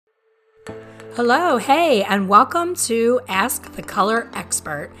Hello, hey, and welcome to Ask the Color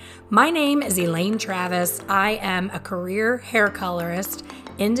Expert. My name is Elaine Travis. I am a career hair colorist,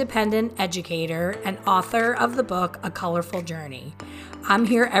 independent educator, and author of the book A Colorful Journey. I'm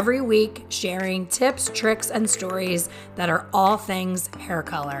here every week sharing tips, tricks, and stories that are all things hair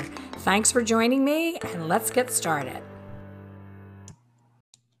color. Thanks for joining me, and let's get started.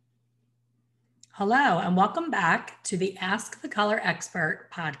 Hello, and welcome back to the Ask the Color Expert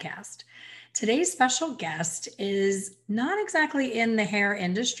podcast. Today's special guest is not exactly in the hair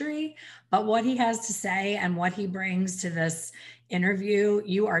industry, but what he has to say and what he brings to this interview,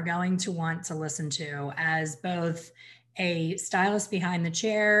 you are going to want to listen to as both a stylist behind the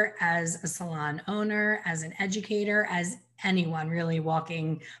chair, as a salon owner, as an educator, as anyone really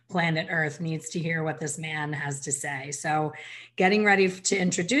walking planet Earth needs to hear what this man has to say. So, getting ready to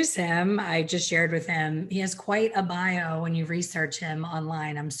introduce him, I just shared with him, he has quite a bio when you research him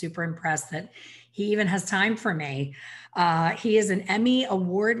online. I'm super impressed that he even has time for me. He is an Emmy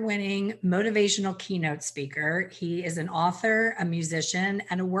award-winning motivational keynote speaker. He is an author, a musician,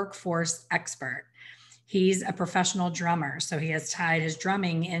 and a workforce expert. He's a professional drummer, so he has tied his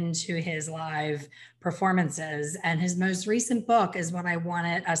drumming into his live performances. And his most recent book is what I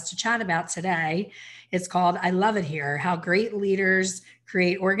wanted us to chat about today. It's called I Love It Here: How Great Leaders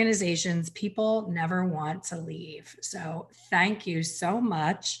Create Organizations People Never Want to Leave. So thank you so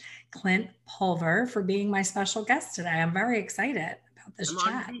much, Clint Pulver, for being my special guest today. I'm very excited about this I'm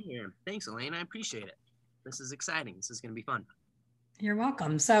honored chat. to be here. Thanks, Elaine. I appreciate it. This is exciting. This is going to be fun. You're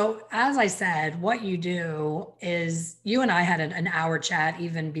welcome. So, as I said, what you do is you and I had an hour chat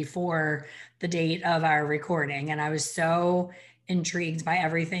even before the date of our recording. And I was so intrigued by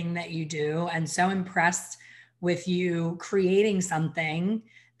everything that you do and so impressed with you creating something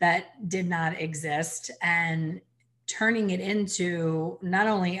that did not exist and turning it into not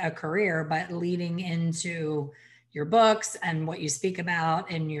only a career, but leading into your books and what you speak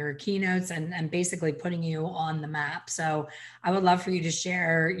about in your keynotes and basically putting you on the map. So, I would love for you to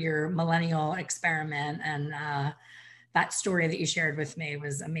share your millennial experiment and that story that you shared with me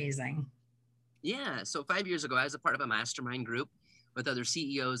was amazing. Yeah. So 5 years ago, I was a part of a mastermind group with other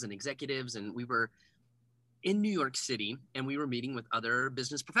CEOs and executives, and we were in New York City and we were meeting with other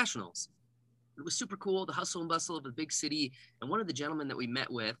business professionals. It was super cool, the hustle and bustle of a big city. And one of the gentlemen that we met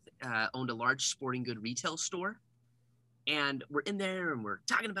with owned a large sporting good retail store. And we're in there and we're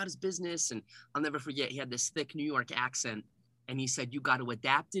talking about his business. And I'll never forget, he had this thick New York accent. And he said, "You got to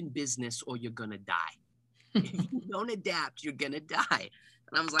adapt in business or you're going to die. If you don't adapt, you're going to die."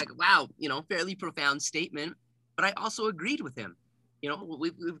 And I was like, wow, fairly profound statement. But I also agreed with him.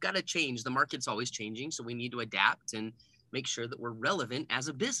 We've got to change. The market's always changing. So we need to adapt and make sure that we're relevant as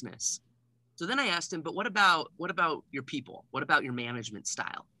a business. So then I asked him, but what about your people? What about your management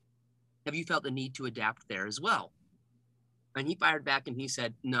style? Have you felt the need to adapt there as well? And he fired back and he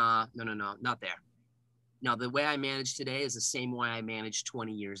said, "Nah, no, no, no, not there. Now, the way I manage today is the same way I managed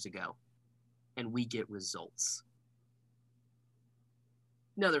 20 years ago, and we get results."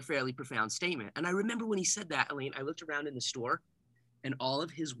 Another fairly profound statement. And I remember when he said that, Elaine, I looked around in the store and all of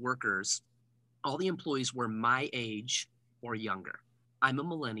his workers, all the employees were my age or younger. I'm a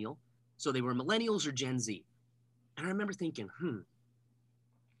millennial, so they were millennials or Gen Z. And I remember thinking,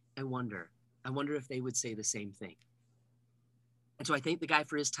 I wonder, I wonder if they would say the same thing. And so I thank the guy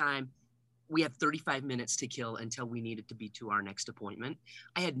for his time. We have 35 minutes to kill until we needed to be to our next appointment.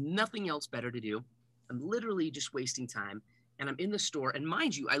 I had nothing else better to do. I'm literally just wasting time. And I'm in the store. And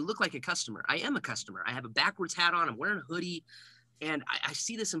mind you, I look like a customer. I am a customer. I have a backwards hat on. I'm wearing a hoodie. And I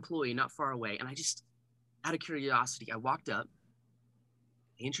see this employee not far away. And I just, out of curiosity, I walked up.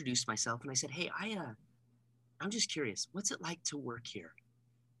 I introduced myself and I said, "Hey, I'm just curious. What's it like to work here?"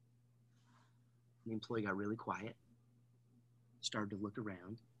 The employee got really quiet, started to look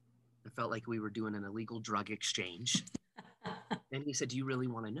around. I felt like we were doing an illegal drug exchange. And he said, "Do you really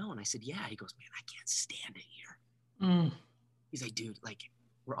want to know?" And I said, "Yeah." He goes, "Man, I can't stand it here." Mm. He's like, "Dude, like,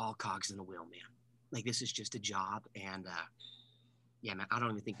 we're all cogs in a wheel, man. Like, this is just a job." And yeah, man, I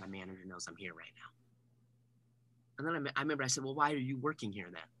don't even think my manager knows I'm here right now. And then I remember I said, "Well, why are you working here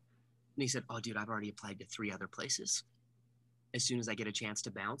then?" And he said, "Oh, dude, I've already applied to 3 other places. As soon as I get a chance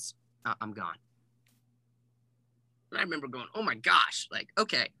to bounce, I'm gone." And I remember going, "Oh my gosh, like,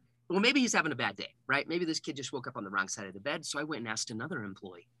 okay, well, maybe he's having a bad day, right? Maybe this kid just woke up on the wrong side of the bed." So I went and asked another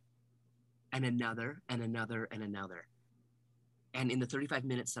employee, and another, and another, and another. And in the 35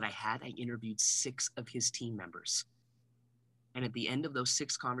 minutes that I had, I interviewed 6 of his team members. And at the end of those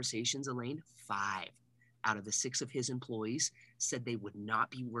 6 conversations, Elaine, 5 out of the 6 of his employees said they would not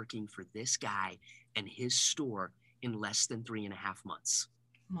be working for this guy and his store in less than 3.5 months.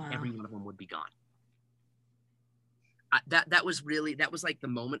 Wow. every one of them would be gone. That was like the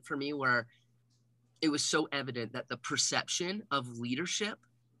moment for me where it was so evident that the perception of leadership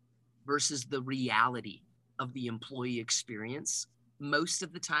versus the reality of the employee experience most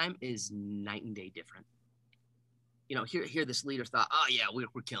of the time is night and day different. Here this leader thought, oh yeah, we're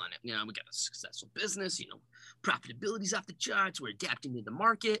killing it. We got a successful business, profitability's off the charts, we're adapting to the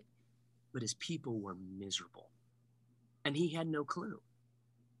market, but his people were miserable. And he had no clue.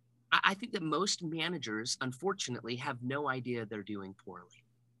 I think that most managers, unfortunately, have no idea they're doing poorly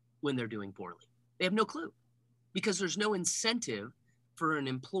when they're doing poorly. They have no clue because there's no incentive for an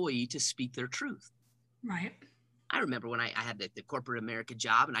employee to speak their truth. Right. I remember when I had the corporate America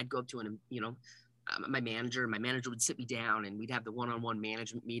job, and I'd go up to my manager would sit me down, and we'd have the one-on-one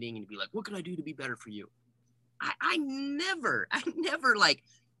management meeting, and he'd be like, what can I do to be better for you? I never like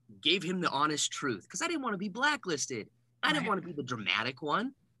gave him the honest truth because I didn't want to be blacklisted. I didn't want to be the dramatic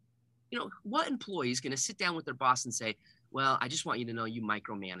one. What employee is going to sit down with their boss and say, well, I just want you to know you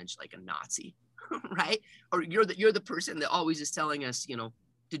micromanage like a Nazi, right? Or you're the person that always is telling us,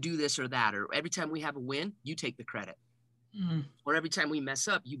 to do this or that, or every time we have a win, you take the credit. Or every time we mess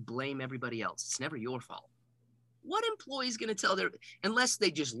up, you blame everybody else. It's never your fault. What employee is going to tell unless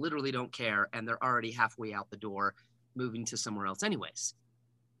they just literally don't care and they're already halfway out the door moving to somewhere else anyways.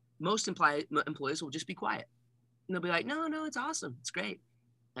 Most employees will just be quiet. And they'll be like, no, it's awesome. It's great.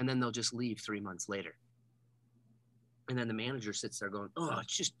 And then they'll just leave 3 months later. And then the manager sits there going, oh,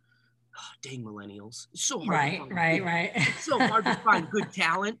 it's just, dang millennials. It's so hard. Right. It's so hard to find good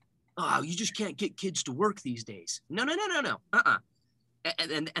talent. Oh, you just can't get kids to work these days. No. And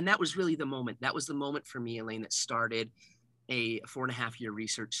that was really the moment. That was the moment for me, Elaine, that started a 4.5-year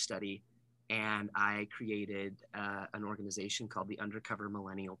research study. And I created an organization called the Undercover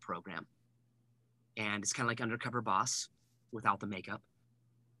Millennial Program. And it's kind of like Undercover Boss without the makeup.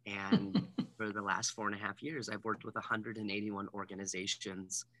 And for the last 4.5 years, I've worked with 181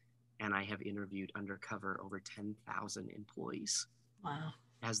 organizations, and I have interviewed undercover over 10,000 employees. Wow.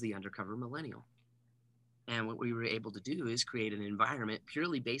 As the undercover millennial. And what we were able to do is create an environment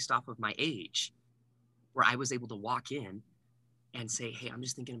purely based off of my age, where I was able to walk in and say, hey, I'm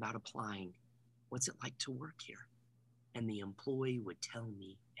just thinking about applying. What's it like to work here? And the employee would tell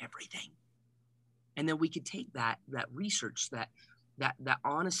me everything. And then we could take that research, that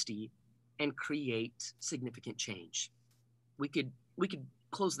honesty, and create significant change. We could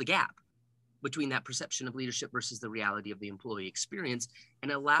close the gap between that perception of leadership versus the reality of the employee experience,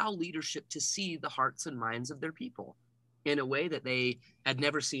 and allow leadership to see the hearts and minds of their people in a way that they had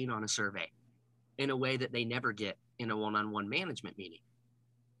never seen on a survey, in a way that they never get in a one-on-one management meeting.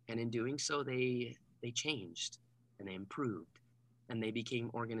 And in doing so, they changed and they improved, and they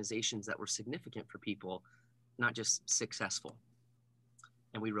became organizations that were significant for people, not just successful.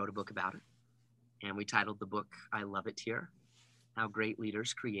 And we wrote a book about it, and we titled the book, I Love It Here: How Great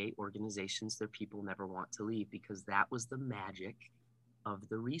Leaders Create Organizations Their People Never Want to Leave, because that was the magic of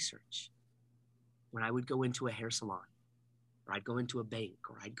the research. When I would go into a hair salon, or I'd go into a bank,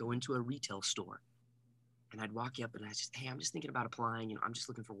 or I'd go into a retail store, and I'd walk up and I'd just, hey, I'm just thinking about applying, I'm just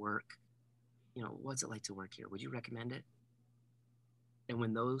looking for work. What's it like to work here? Would you recommend it? And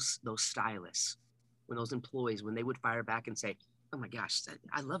when those stylists, when those employees, when they would fire back and say, oh my gosh,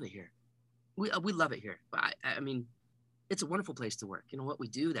 I love it here. We love it here. I mean, it's a wonderful place to work. What we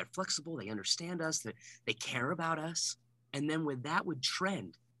do, they're flexible, they understand us, they care about us. And then with that would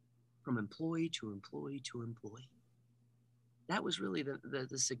trend from employee to employee to employee. That was really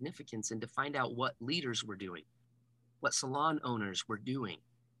the significance, and to find out what leaders were doing, what salon owners were doing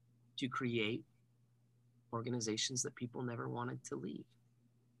to create organizations that people never wanted to leave.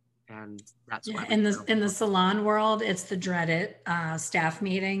 And that's why in the salon world, it's the dreaded staff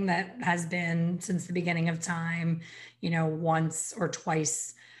meeting that has been since the beginning of time, once or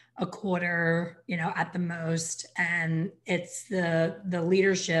twice a quarter, at the most. And it's the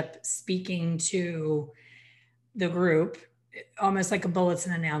leadership speaking to the group, almost like a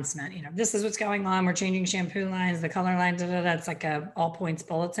bulletin announcement. This is what's going on. We're changing shampoo lines, the color line, that's like a all points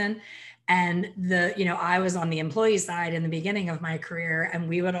bulletin. And I was on the employee side in the beginning of my career, and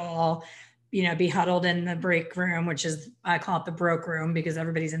we would all, be huddled in the break room, which is, I call it the broke room, because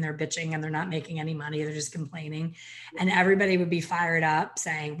everybody's in there bitching and they're not making any money. They're just complaining. And everybody would be fired up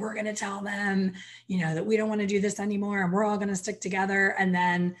saying, we're going to tell them, that we don't want to do this anymore, and we're all going to stick together. And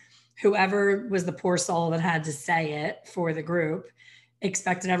then whoever was the poor soul that had to say it for the group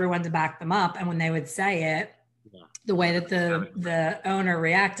expected everyone to back them up. And when they would say it, the way that the owner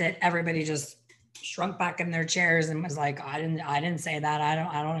reacted, everybody just shrunk back in their chairs and was like, I didn't say that.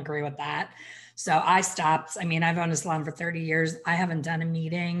 I don't agree with that. So I stopped. I mean, I've owned a salon for 30 years. I haven't done a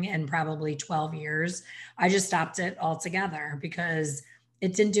meeting in probably 12 years. I just stopped it altogether because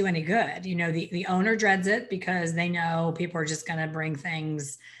it didn't do any good. You know, the owner dreads it because they know people are just going to bring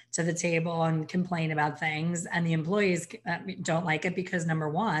things to the table and complain about things. And the employees don't like it because, number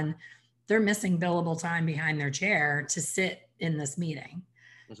one, they're missing billable time behind their chair to sit in this meeting.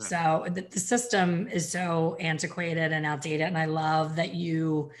 That's right. So the system is so antiquated and outdated. And I love that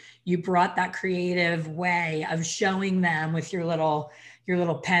you brought that creative way of showing them with your little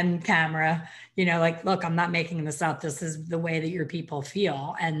pen camera, you know, like, look, I'm not making this up. This is the way that your people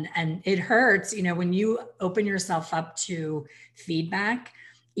feel. And it hurts, you know, when you open yourself up to feedback,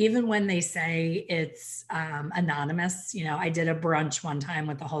 even when they say it's anonymous. You know, I did a brunch one time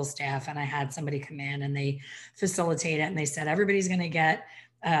with the whole staff and I had somebody come in and they facilitate it and they said, everybody's going to get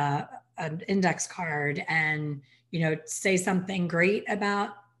uh, an index card and, you know, say something great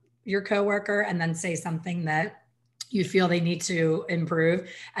about your coworker and then say something that you feel they need to improve.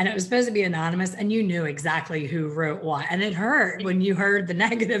 And it was supposed to be anonymous and you knew exactly who wrote what. And it hurt when you heard the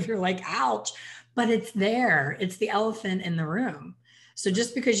negative, you're like, ouch, but it's there. It's the elephant in the room. So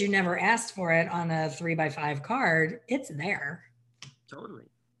just because you never asked for it on a 3x5 card, it's there. Totally.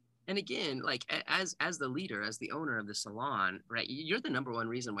 And again, like as the leader, as the owner of the salon, right? You're the number one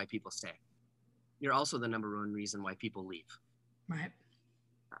reason why people stay. You're also the number one reason why people leave. Right.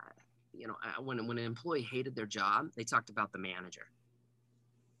 You know, when an employee hated their job, they talked about the manager.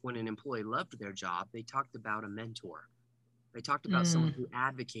 When an employee loved their job, they talked about a mentor. They talked about someone who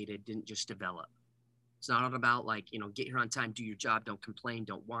advocated, didn't just develop. It's not about like, you know, get here on time, do your job, don't complain,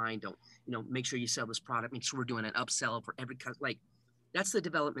 don't whine, don't, you know, make sure you sell this product, make sure we're doing an upsell for every, like, that's the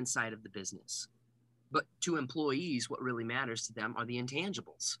development side of the business. But to employees, what really matters to them are the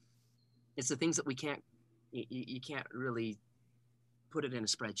intangibles. It's the things that we can't, you can't really put it in a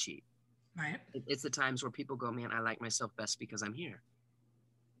spreadsheet. Right. It's the times where people go, man, I like myself best because I'm here.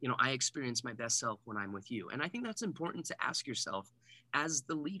 You know, I experience my best self when I'm with you. And I think that's important to ask yourself as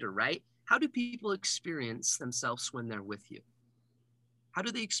the leader, right? How do people experience themselves when they're with you? How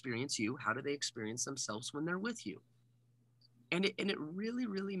do they experience you? How do they experience themselves when they're with you? And it really,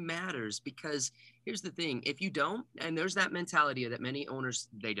 really matters because here's the thing. If you don't, and there's that mentality that many owners,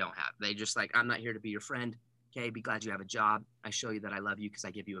 they don't have. They just like, I'm not here to be your friend. Okay, be glad you have a job. I show you that I love you because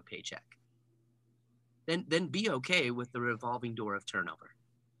I give you a paycheck. Then be okay with the revolving door of turnover.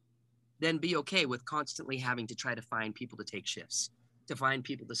 Then be okay with constantly having to try to find people to take shifts, to find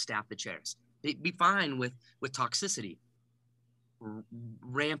people to staff the chairs. Be fine with toxicity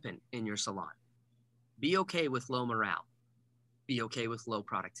rampant in your salon. Be okay with low morale. Be okay with low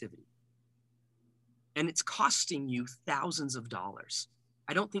productivity. And it's costing you thousands of dollars.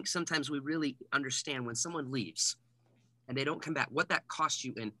 I don't think sometimes we really understand when someone leaves and they don't come back, what that costs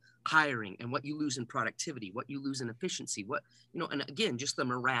you in hiring and what you lose in productivity, what you lose in efficiency, what, you know, and again, just the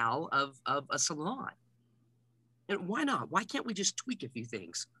morale of a salon. And why not? Why can't we just tweak a few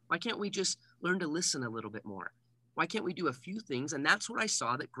things? Why can't we just learn to listen a little bit more? Why can't we do a few things? And that's what I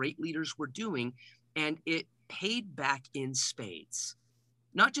saw that great leaders were doing. And it paid back in spades,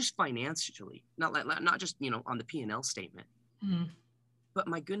 not just financially, not just, you know, on the P&L statement, but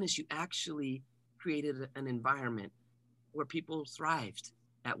my goodness, you actually created an environment where people thrived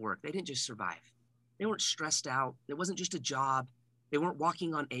at work. They didn't just survive. They weren't stressed out. It wasn't just a job. They weren't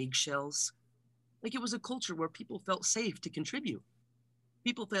walking on eggshells. Like it was a culture where people felt safe to contribute.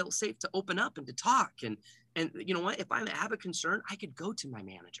 People felt safe to open up and to talk. And you know what? If I have a concern, I could go to my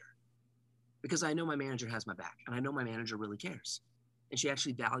manager because I know my manager has my back and I know my manager really cares. And she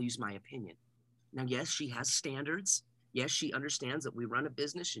actually values my opinion. Now, yes, she has standards. Yes, she understands that we run a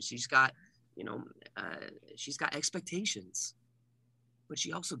business and she's got, you know, she's got expectations. But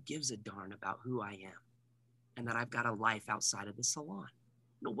she also gives a darn about who I am and that I've got a life outside of the salon.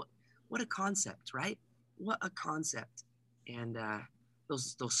 You know, what a concept, right? What a concept. And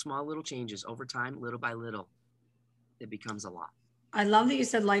those small little changes over time, little by little, it becomes a lot. I love that you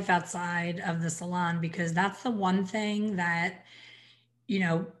said life outside of the salon because that's the one thing that, you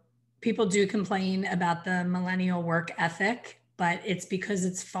know, people do complain about the millennial work ethic, but it's because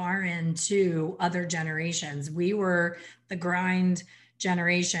it's foreign to other generations. We were the grind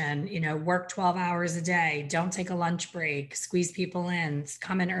generation, you know, work 12 hours a day, don't take a lunch break, squeeze people in,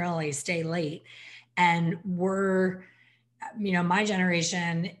 come in early, stay late. And we're, you know, my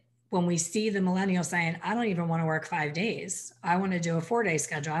generation, when we see the millennial saying, I don't even want to work 5 days, I want to do a 4-day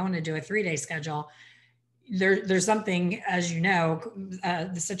schedule, I want to do a 3-day schedule. There's something, as you know,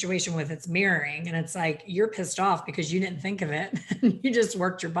 the situation with it's mirroring, and it's like you're pissed off because you didn't think of it. You just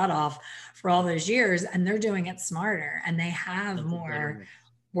worked your butt off for all those years, and they're doing it smarter, and they have more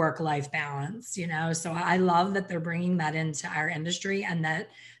work-life balance, you know? So I love that they're bringing that into our industry and that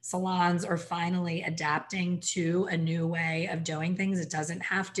salons are finally adapting to a new way of doing things. It doesn't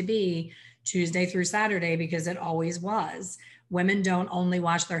have to be Tuesday through Saturday because it always was. Women don't only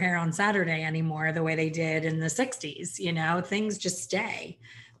wash their hair on Saturday anymore the way they did in the 60s, you know? Things just stay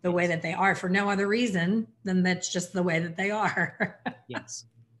the way Yes. that they are for no other reason than that's just the way that they are. Yes.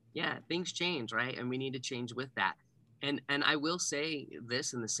 Yeah, things change, right? And we need to change with that. And I will say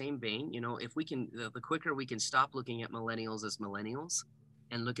this in the same vein, if we can, the quicker we can stop looking at millennials as millennials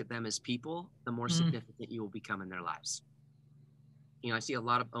and look at them as people, the more Mm, significant you will become in their lives. I see a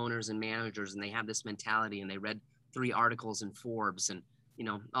lot of owners and managers, and they have this mentality, and they read 3 articles in Forbes, and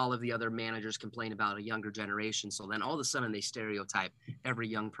all of the other managers complain about a younger generation. So then all of a sudden they stereotype every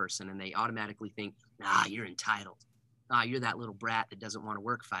young person, and they automatically think, you're entitled. You're that little brat that doesn't want to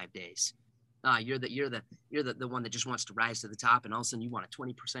work 5 days. You're the one that just wants to rise to the top, and all of a sudden you want a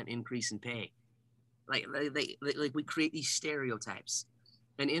 20% increase in pay. Like like we create these stereotypes.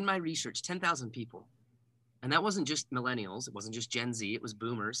 And in my research, 10,000 people, and that wasn't just millennials, it wasn't just Gen Z, it was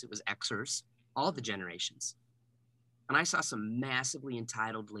boomers, it was Xers, all the generations. And I saw some massively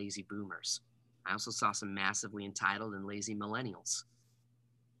entitled, lazy boomers. I also saw some massively entitled and lazy millennials.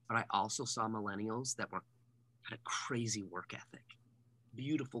 But I also saw millennials that had a crazy work ethic,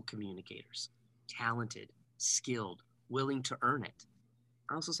 beautiful communicators, talented, skilled, willing to earn it.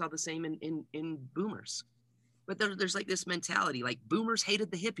 I also saw the same in boomers. But there's like this mentality, like boomers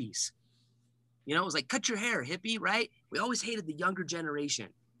hated the hippies. It was like, cut your hair, hippie, right? We always hated the younger generation.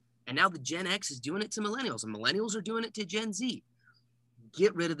 And now the Gen X is doing it to millennials, and millennials are doing it to Gen Z.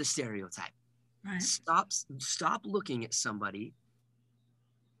 Get rid of the stereotype. right. Stop looking at somebody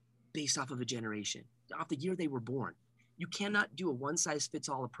based off of a generation, off the year they were born. You cannot do a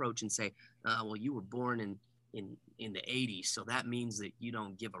one-size-fits-all approach and say, well, you were born in the 80s, so that means that you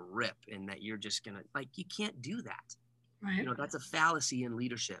don't give a rip and that you're just going to, you can't do that. Right. That's a fallacy in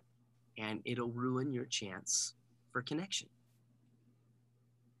leadership, and it'll ruin your chance for connection.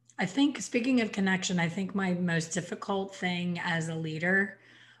 I think, speaking of connection, I think my most difficult thing as a leader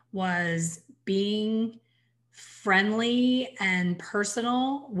was being friendly and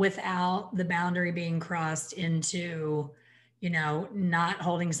personal without the boundary being crossed into, not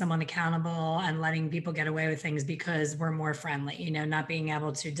holding someone accountable and letting people get away with things because we're more friendly, not being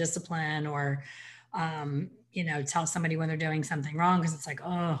able to discipline or, tell somebody when they're doing something wrong because it's like,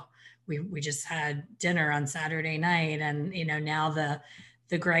 oh, we just had dinner on Saturday night and, now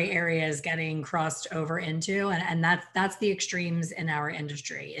the gray area is getting crossed over into, and that's the extremes in our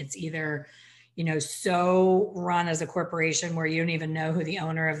industry. It's either, so run as a corporation where you don't even know who the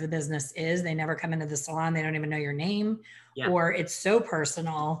owner of the business is. They never come into the salon. They don't even know your name. Yeah. Or it's so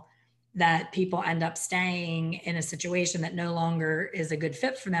personal that people end up staying in a situation that no longer is a good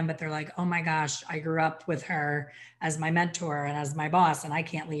fit for them. But they're like, oh my gosh, I grew up with her as my mentor and as my boss, and I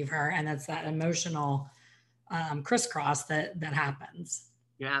can't leave her. And that's that emotional crisscross that happens.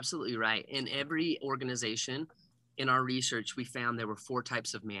 You're absolutely right. In every organization, in our research, we found there were 4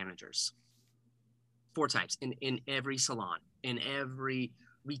 types of managers. 4 types in every salon, in every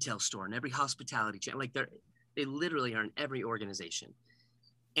retail store, in every hospitality chain. Like they literally are in every organization.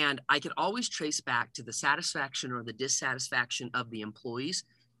 And I could always trace back to the satisfaction or the dissatisfaction of the employees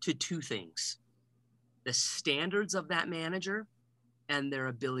to 2 things: the standards of that manager and their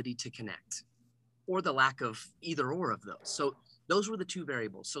ability to connect, or the lack of either or of those. So those were the 2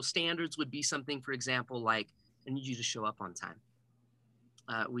 variables. So standards would be something, for example, like, I need you to show up on time.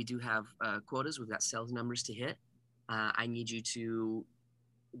 We do have quotas. We've got sales numbers to hit. I need you to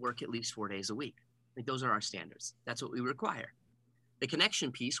work at least 4 days a week. Like, those are our standards. That's what we require. The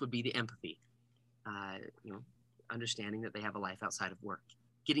connection piece would be the empathy, understanding that they have a life outside of work,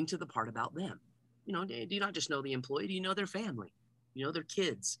 getting to the part about them. Do you not just know the employee? Do you know their family? Their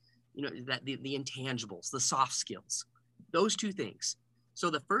kids, that the intangibles, the soft skills, those 2 things. So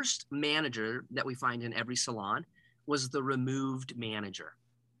the first manager that we find in every salon was the removed manager.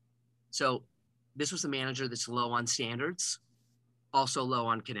 So this was the manager that's low on standards, also low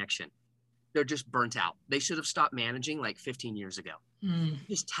on connection. They're just burnt out. They should have stopped managing like 15 years ago.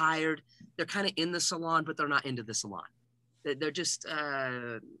 Just tired. They're kind of in the salon, but they're not into the salon. They're just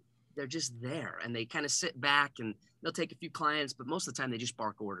there, and they kind of sit back and they'll take a few clients, but most of the time they just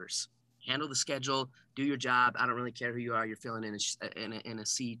bark orders. Handle the schedule, do your job. I don't really care who you are. You're filling in a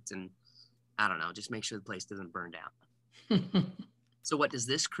seat, and I don't know, just make sure the place doesn't burn down. So what does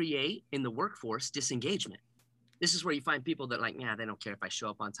this create in the workforce? Disengagement. This is where you find people that are like, they don't care if I show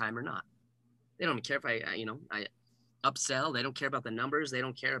up on time or not. They don't care if I upsell. They don't care about the numbers. They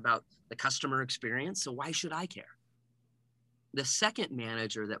don't care about the customer experience. So why should I care? The second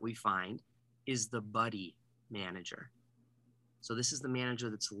manager that we find is the buddy manager. So this is the manager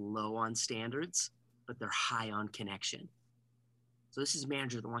that's low on standards, but they're high on connection. So this is a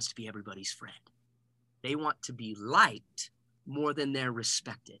manager that wants to be everybody's friend. They want to be liked more than they're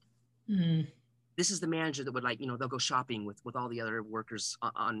respected. Mm. This is the manager that would, like, they'll go shopping with all the other workers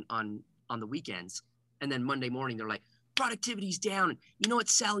on the weekends. And then Monday morning, they're like, productivity's down. You know what,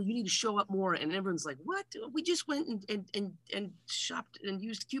 Sally, you need to show up more. And everyone's like, what? We just went and shopped and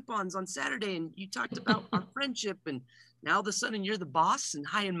used coupons on Saturday. And you talked about our friendship. And now all of a sudden you're the boss and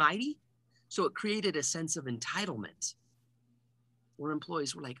high and mighty. So it created a sense of entitlement where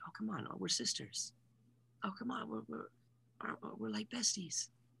employees were like, oh, come on, we're sisters. Oh, come on, we're like besties.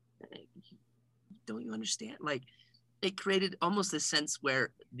 Don't you understand? Like, it created almost this sense where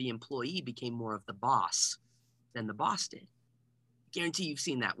the employee became more of the boss than the boss did. Guarantee you've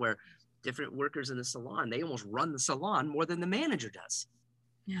seen that, where different workers in the salon, they almost run the salon more than the manager does.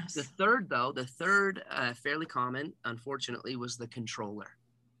 Yes. The third fairly common, unfortunately, was the controller.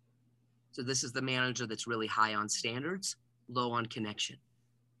 So this is the manager that's really high on standards, low on connection.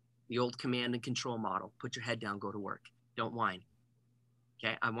 The old command and control model. Put your head down, go to work. Don't whine.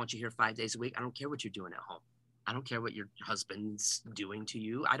 Okay, I want you here 5 days a week. I don't care what you're doing at home. I don't care what your husband's doing to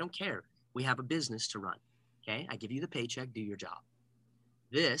you. I don't care. We have a business to run. Okay, I give you the paycheck, do your job.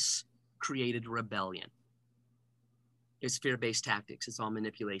 This created rebellion. It's fear-based tactics. It's all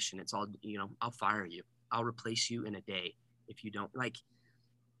manipulation. It's all, I'll fire you. I'll replace you in a day if you don't like.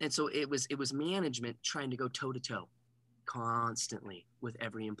 And so it was management trying to go toe to toe constantly with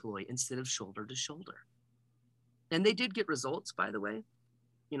every employee instead of shoulder to shoulder. And they did get results, by the way.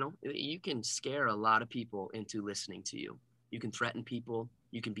 You can scare a lot of people into listening to you. You can threaten people.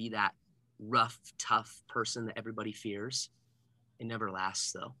 You can be that rough, tough person that everybody fears. It never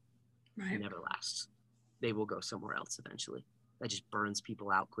lasts, though. Right. It never lasts. They will go somewhere else eventually. That just burns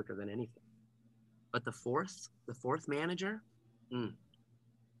people out quicker than anything. But the fourth manager,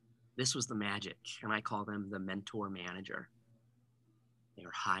 this was the magic. And I call them the mentor manager. They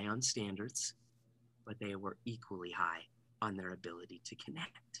were high on standards, but they were equally high on their ability to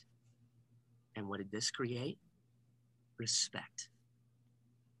connect. And what did this create? Respect.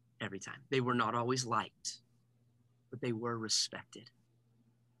 Every time. They were not always liked, but they were respected.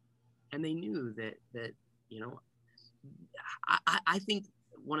 And they knew that I think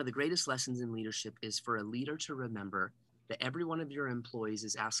one of the greatest lessons in leadership is for a leader to remember that every one of your employees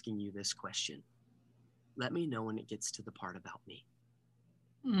is asking you this question. Let me know when it gets to the part about me.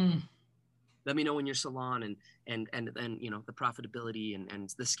 Mm. Let me know when your salon and the profitability and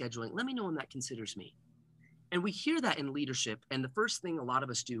the scheduling, let me know when that considers me. And we hear that in leadership. And the first thing a lot of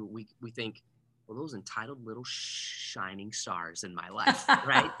us do, we think, well, those entitled little shining stars in my life,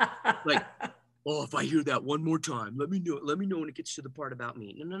 right? Like, oh, if I hear that one more time, let me know when it gets to the part about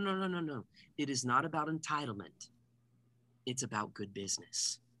me. No. It is not about entitlement. It's about good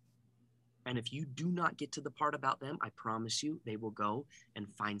business. And if you do not get to the part about them, I promise you, they will go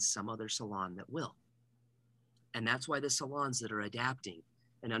and find some other salon that will. And that's why the salons that are adapting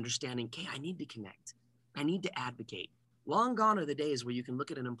and understanding, okay, I need to connect. I need to advocate. Long gone are the days where you can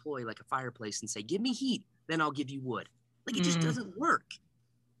look at an employee like a fireplace and say, give me heat, then I'll give you wood. Like, it just doesn't work,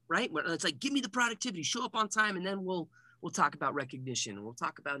 right? It's like, give me the productivity, show up on time, and then we'll talk about recognition. We'll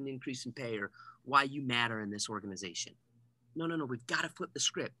talk about an increase in pay or why you matter in this organization. No. We've got to flip the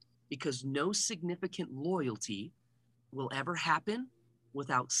script, because no significant loyalty will ever happen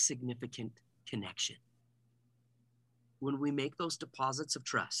without significant connection. When we make those deposits of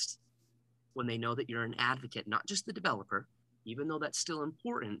trust, when they know that you're an advocate, not just the developer, even though that's still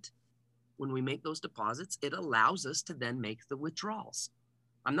important, when we make those deposits, it allows us to then make the withdrawals.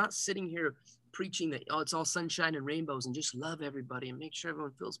 I'm not sitting here preaching that, it's all sunshine and rainbows and just love everybody and make sure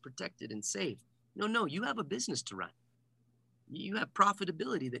everyone feels protected and safe. No, you have a business to run. You have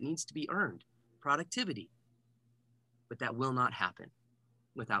profitability that needs to be earned, productivity. But that will not happen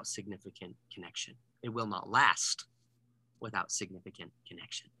without significant connection. It will not last without significant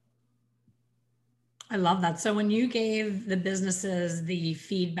connection. I love that. So when you gave the businesses the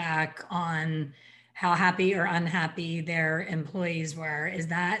feedback on how happy or unhappy their employees were,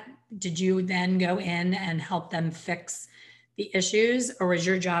 did you then go in and help them fix the issues, or was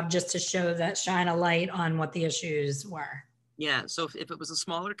your job just to shine a light on what the issues were? Yeah, so if it was a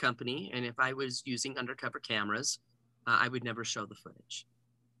smaller company and if I was using undercover cameras, I would never show the footage.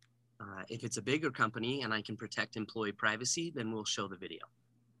 If it's a bigger company and I can protect employee privacy, then we'll show the video.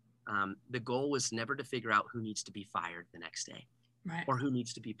 The goal was never to figure out who needs to be fired the next day, right, or who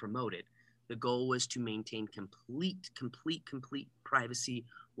needs to be promoted. The goal was to maintain complete privacy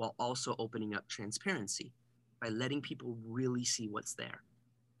while also opening up transparency. by letting people really see what's there.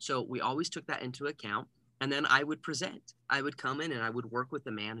 So we always took that into account. And then I would present. I would come in and I would work with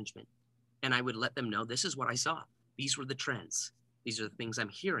the management and I would let them know, this is what I saw. These were the trends. These are the things I'm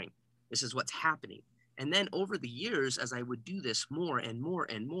hearing. This is what's happening. And then over the years, as I would do this more and more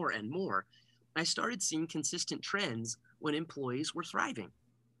and more and more, I started seeing consistent trends when employees were thriving.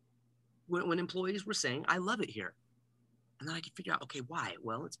 When employees were saying, I love it here. And then I could figure out, okay, why?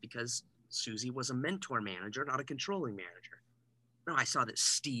 Well, it's because Susie was a mentor manager, not a controlling manager. No, I saw that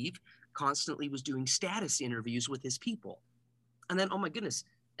Steve constantly was doing status interviews with his people. And then, oh my goodness,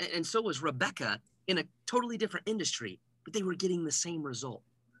 and so was Rebecca in a totally different industry, but they were getting the same result.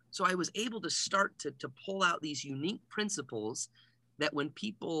 So I was able to start to pull out these unique principles that when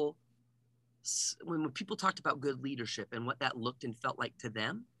people talked about good leadership and what that looked and felt like to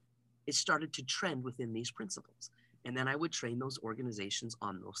them, it started to trend within these principles. And then I would train those organizations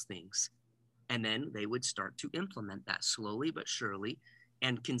on those things. And then they would start to implement that slowly but surely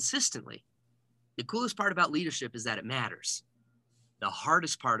and consistently. The coolest part about leadership is that it matters. The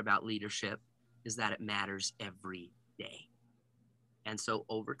hardest part about leadership is that it matters every day. And so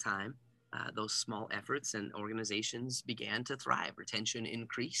over time, those small efforts and organizations began to thrive. Retention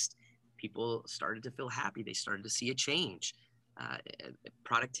increased. People started to feel happy. They started to see a change.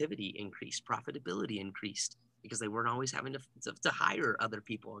 Productivity increased. Profitability increased because they weren't always having to hire other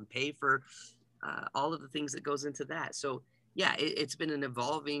people and pay for all of the things that goes into that. So yeah, it's been an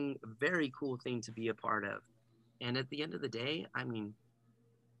evolving, very cool thing to be a part of. And at the end of the day, I mean,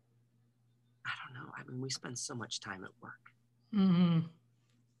 I don't know. I mean, we spend so much time at work. Mm-hmm.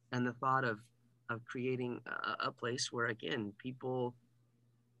 And the thought of creating a place where, again, people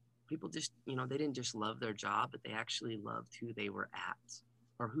just, they didn't just love their job, but they actually loved who they were at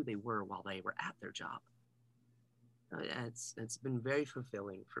or who they were while they were at their job. It's been very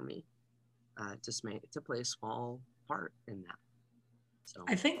fulfilling for me to play a small part in that. So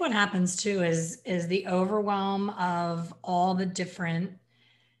I think what happens too is the overwhelm of all the different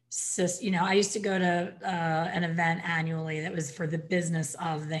I used to go to an event annually that was for the business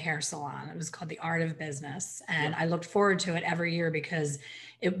of the hair salon. It was called the Art of Business. And I looked forward to it every year because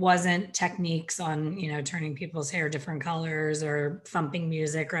it wasn't techniques on, turning people's hair different colors or thumping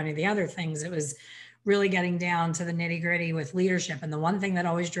music or any of the other things. It was really getting down to the nitty gritty with leadership. And the one thing that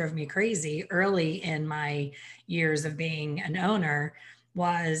always drove me crazy early in my years of being an owner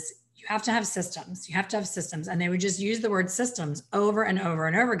was you have to have systems. You have to have systems. And they would just use the word systems over and over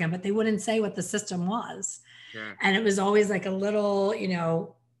and over again, but they wouldn't say what the system was. Sure. And it was always like a little,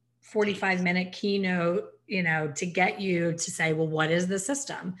 45-minute keynote, to get you to say, well, what is the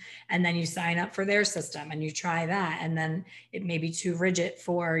system? And then you sign up for their system and you try that. And then it may be too rigid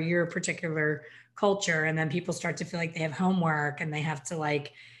for your particular culture. And then people start to feel like they have homework and they have to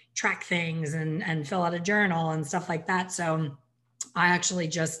like track things and fill out a journal and stuff like that. So I actually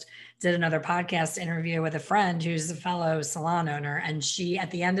just did another podcast interview with a friend who's a fellow salon owner. And she,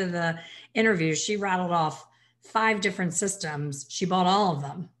 at the end of the interview, she rattled off 5 different systems. She bought all of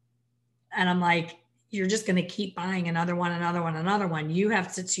them. And I'm like, you're just going to keep buying another one, another one, another one. You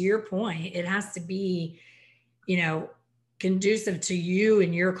have to your point, it has to be, conducive to you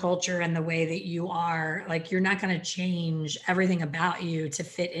and your culture and the way that you are. Like, you're not going to change everything about you to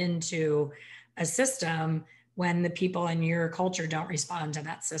fit into a system when the people in your culture don't respond to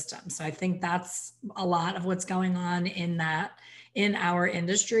that system. So I think that's a lot of what's going on in our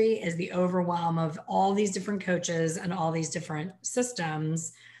industry is the overwhelm of all these different coaches and all these different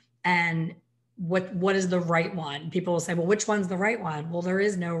systems. And what is the right one? People will say, well, which one's the right one? Well, there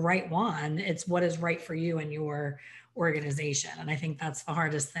is no right one. It's what is right for you and your organization. And I think that's the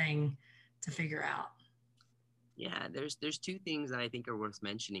hardest thing to figure out. Yeah, there's 2 things that I think are worth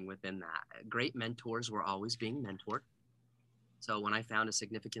mentioning within that. Great mentors were always being mentored. So when I found a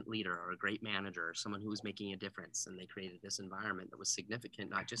significant leader or a great manager or someone who was making a difference and they created this environment that was significant,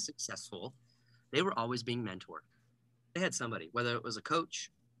 not just successful, they were always being mentored. They had somebody, whether it was a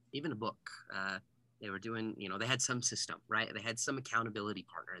coach, even a book, they were doing, they had some system, right? They had some accountability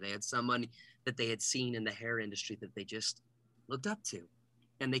partner. They had someone that they had seen in the hair industry that they just looked up to.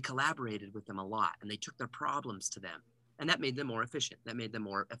 And they collaborated with them a lot and they took their problems to them. And that made them more efficient. That made them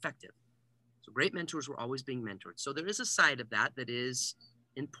more effective. So great mentors were always being mentored. So there is a side of that is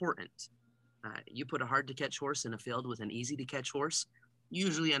important. You put a hard to catch horse in a field with an easy to catch horse, you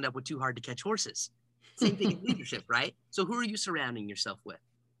usually end up with 2 hard to catch horses. Same thing in leadership, right? So who are you surrounding yourself with?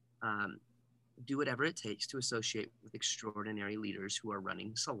 Do whatever it takes to associate with extraordinary leaders who are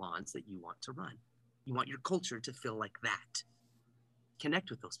running salons that you want to run. You want your culture to feel like that. Connect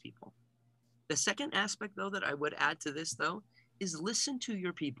with those people. The second aspect, though, that I would add to this, though, is listen to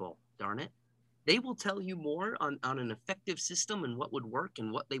your people, darn it. They will tell you more on an effective system and what would work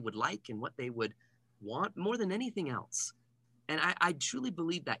and what they would like and what they would want more than anything else. And I truly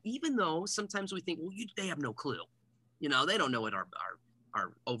believe that, even though sometimes we think, well, they have no clue. They don't know what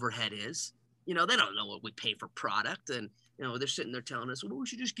our overhead is. They don't know what we pay for product. And, they're sitting there telling us, well, we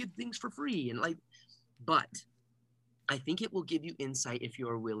should just give things for free. But I think it will give you insight if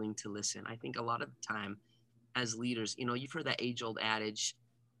you're willing to listen. I think a lot of the time as leaders, you've heard that age old adage,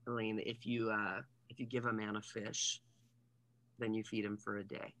 Elaine, that if you give a man a fish, then you feed him for a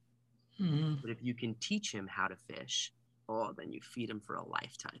day. Mm-hmm. But if you can teach him how to fish, then you feed him for a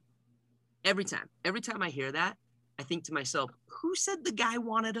lifetime. Every time I hear that, I think to myself, who said the guy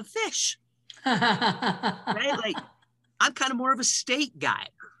wanted a fish? Right? Like, I'm kind of more of a steak guy.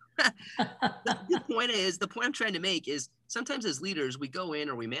 The point I'm trying to make is, sometimes as leaders, we go in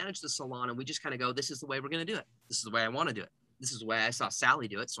or we manage the salon and we just kind of go, this is the way we're going to do it. This is the way I want to do it. This is the way I saw Sally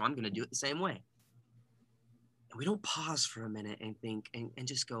do it, so I'm going to do it the same way. And we don't pause for a minute and think and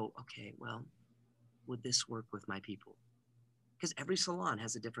just go, okay, well, would this work with my people? Because every salon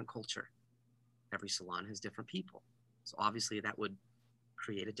has a different culture. Every salon has different people. So obviously that would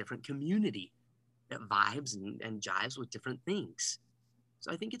create a different community that vibes and jives with different things.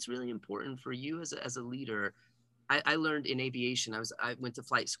 So I think it's really important for you as a leader. I learned in aviation, I went to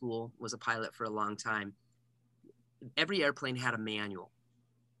flight school, was a pilot for a long time. Every airplane had a manual.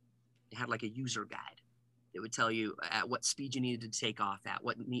 It had like a user guide. It would tell you at what speed you needed to take off at,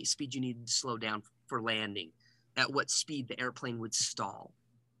 what speed you needed to slow down for landing, at what speed the airplane would stall.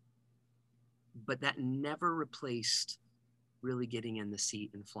 But that never replaced really getting in the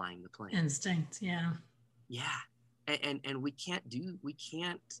seat and flying the plane. Instinct, yeah. Yeah. And we can't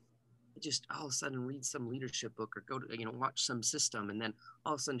just all of a sudden read some leadership book or go to, watch some system and then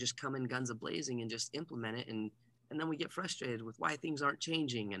all of a sudden just come in guns a-blazing and just implement it. And then we get frustrated with why things aren't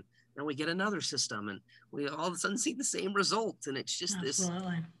changing. And then we get another system and we all of a sudden see the same result. And it's just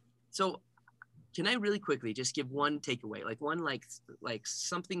Absolutely. this. So can I really quickly just give one takeaway, like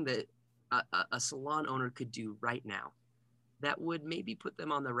something that a salon owner could do right now that would maybe put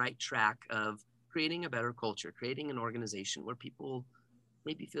them on the right track of creating a better culture, creating an organization where people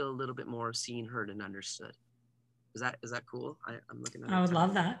maybe feel a little bit more seen, heard, and understood. Is that cool? I'm looking at I would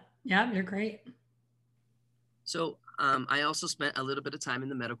love that. Yeah, you're great. So I also spent a little bit of time in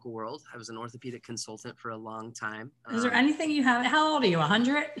the medical world. I was an orthopedic consultant for a long time. Is there anything you have? How old are you?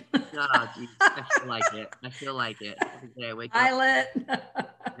 100? Geez, I feel like it. Every day I wake up. Pilot.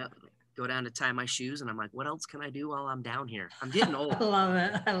 Go down to tie my shoes and I'm like, what else can I do while I'm down here? I'm getting old.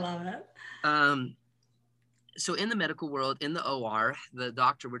 I love it. So in the medical world, in the OR, the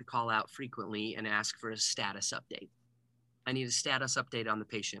doctor would call out frequently and ask for a status update. I need a status update on the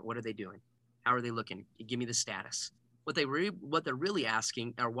patient. What are they doing? How are they looking? Give me the status. What they're really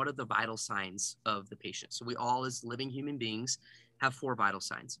asking are, what are the vital signs of the patient? So we all, as living human beings, have 4 vital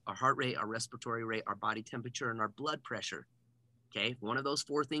signs: our heart rate, our respiratory rate, our body temperature, and our blood pressure. Okay, if one of those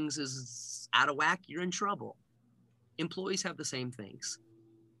 4 things is out of whack, you're in trouble. Employees have the same things.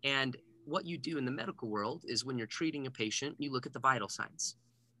 And what you do in the medical world is, when you're treating a patient, you look at the vital signs,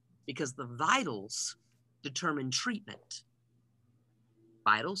 because the vitals determine treatment.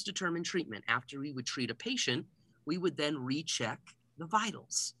 Vitals determine treatment. After we would treat a patient, we would then recheck the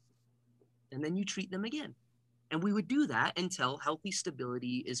vitals, and then you treat them again. And we would do that until healthy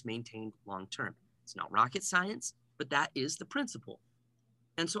stability is maintained long-term. It's not rocket science, but that is the principle.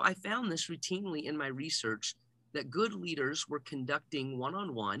 And so I found this routinely in my research, that good leaders were conducting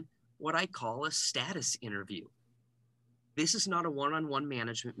one-on-one what I call a status interview. This is not a one-on-one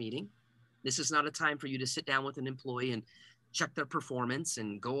management meeting. This is not a time for you to sit down with an employee and check their performance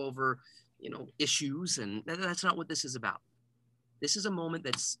and go over, issues. And that's not what this is about. This is a moment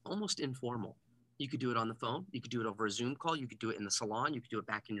that's almost informal. You could do it on the phone. You could do it over a Zoom call. You could do it in the salon. You could do it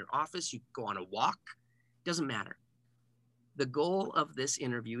back in your office. You could go on a walk. Doesn't matter. The goal of this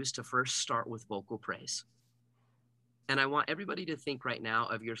interview is to first start with vocal praise. And I want everybody to think right now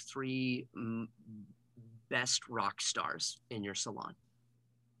of your 3 best rock stars in your salon.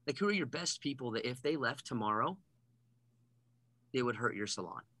 Like, who are your best people that if they left tomorrow, they would hurt your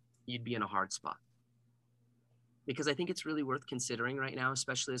salon? You'd be in a hard spot. Because I think it's really worth considering right now,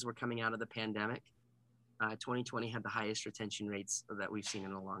 especially as we're coming out of the pandemic. 2020 had the highest retention rates that we've seen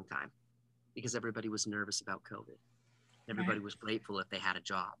in a long time, because everybody was nervous about COVID. Everybody was grateful if they had a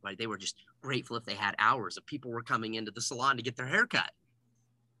job, right? They were just grateful if they had hours, if people were coming into the salon to get their hair cut.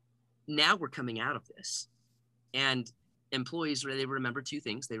 Now we're coming out of this, and employees, they remember 2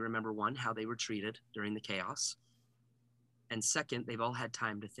 things. They remember, 1, how they were treated during the chaos. And 2nd, they've all had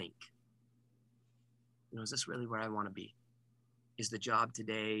time to think. Is this really where I want to be? Is the job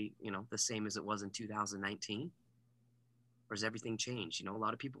today, the same as it was in 2019? Or has everything changed? A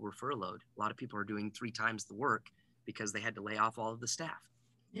lot of people were furloughed. A lot of people are doing 3 times the work because they had to lay off all of the staff.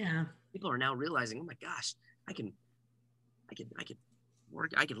 Yeah. People are now realizing, oh my gosh, I could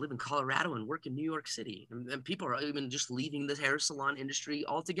work. I could live in Colorado and work in New York City. And people are even just leaving the hair salon industry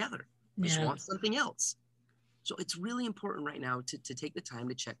altogether. Just want something else. So it's really important right now to take the time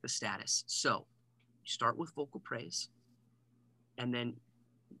to check the status. So you start with vocal praise. And then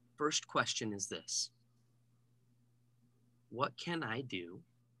first question is this: what can I do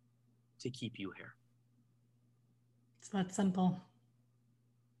to keep you here? It's that simple.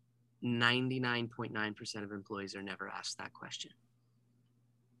 99.9% of employees are never asked that question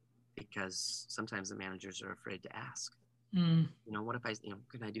because sometimes the managers are afraid to ask. What if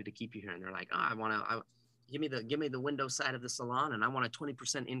what can I do to keep you here? And they're like, give me the window side of the salon, and I want a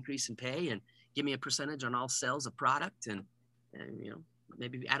 20% increase in pay, and give me a percentage on all sales of product, and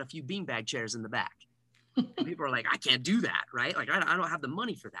maybe add a few beanbag chairs in the back. And people are like, I can't do that, right? Like, I don't have the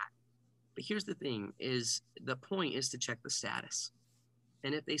money for that. But here's the thing: is the point is to check the status.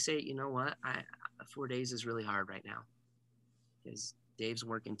 And if they say, you know what, 4 days is really hard right now because Dave's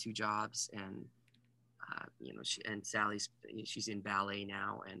working 2 jobs, and and she's in ballet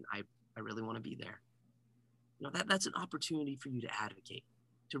now, and I really want to be there. That's an opportunity for you to advocate,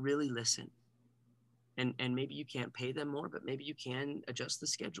 to really listen. And maybe you can't pay them more, but maybe you can adjust the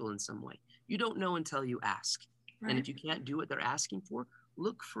schedule in some way. You don't know until you ask. Right. And if you can't do what they're asking for,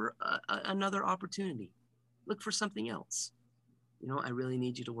 look for another opportunity. Look for something else. I really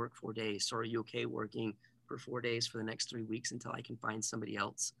need you to work 4 days. So are you okay working for 4 days for the next 3 weeks until I can find somebody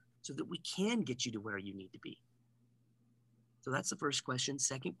else so that we can get you to where you need to be? So that's the first question.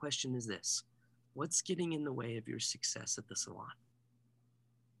 Second question is this: what's getting in the way of your success at the salon?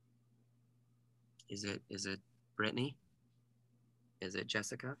 Is it Brittany? Is it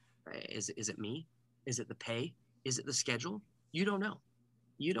Jessica? Is it me? Is it the pay? Is it the schedule? You don't know.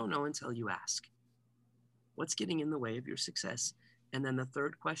 You don't know until you ask. What's getting in the way of your success? And then the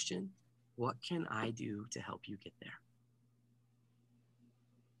third question: what can I do to help you get there?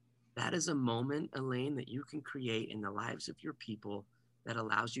 That is a moment, Elaine, that you can create in the lives of your people that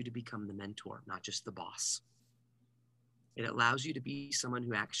allows you to become the mentor, not just the boss. It allows you to be someone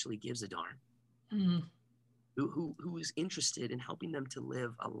who actually gives a darn, who is interested in helping them to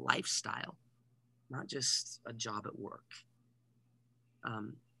live a lifestyle, not just a job at work.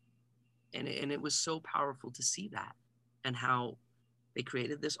 And it was so powerful to see that, and how they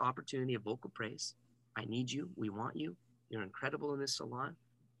created this opportunity of vocal praise. I need you. We want you. You're incredible in this salon.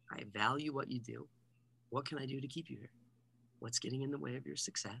 I value what you do. What can I do to keep you here? What's getting in the way of your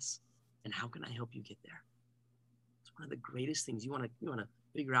success? And how can I help you get there? It's one of the greatest things. You want to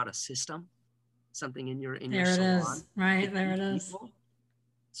figure out a system, something in your salon. There it is. Right, there it is.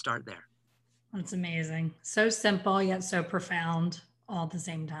 Start there. That's amazing. So simple, yet so profound all at the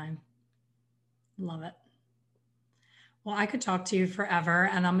same time. Love it. Well, I could talk to you forever,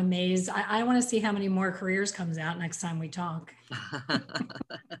 and I'm amazed. I want to see how many more careers comes out next time we talk.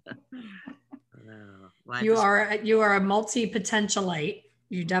 You are a multi-potentialite.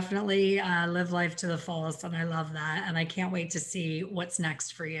 You definitely live life to the fullest, and I love that. And I can't wait to see what's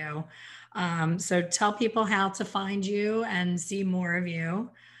next for you. So tell people how to find you and see more of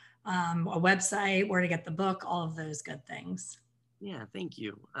you, a website, where to get the book, all of those good things. Yeah, thank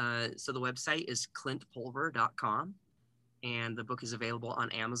you. So the website is clintpulver.com, and the book is available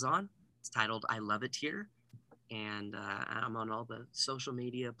on Amazon. It's titled I Love It Here. And I'm on all the social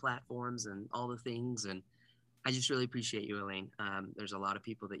media platforms and all the things. And I just really appreciate you, Elaine. There's a lot of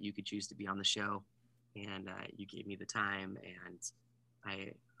people that you could choose to be on the show, and you gave me the time, and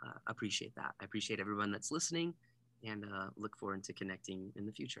I appreciate that. I appreciate everyone that's listening, and look forward to connecting in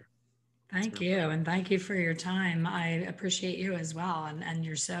the future. Thank you. And thank you for your time. I appreciate you as well. And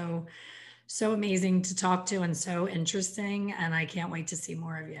you're so amazing to talk to and so interesting. And I can't wait to see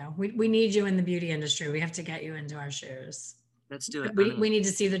more of you. We need you in the beauty industry. We have to get you into our shows. Let's do it. We need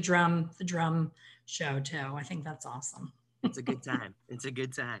to see the drum show too. I think that's awesome. It's a good time. It's a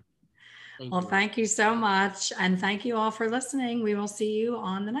good time. Thank you so much. And thank you all for listening. We will see you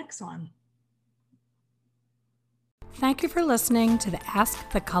on the next one. Thank you for listening to the Ask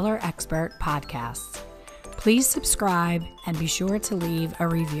the Color Expert podcast. Please subscribe and be sure to leave a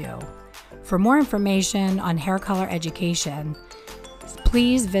review. For more information on hair color education,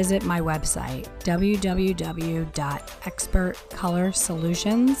 please visit my website,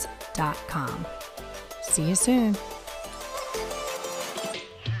 www.expertcolorsolutions.com. See you soon.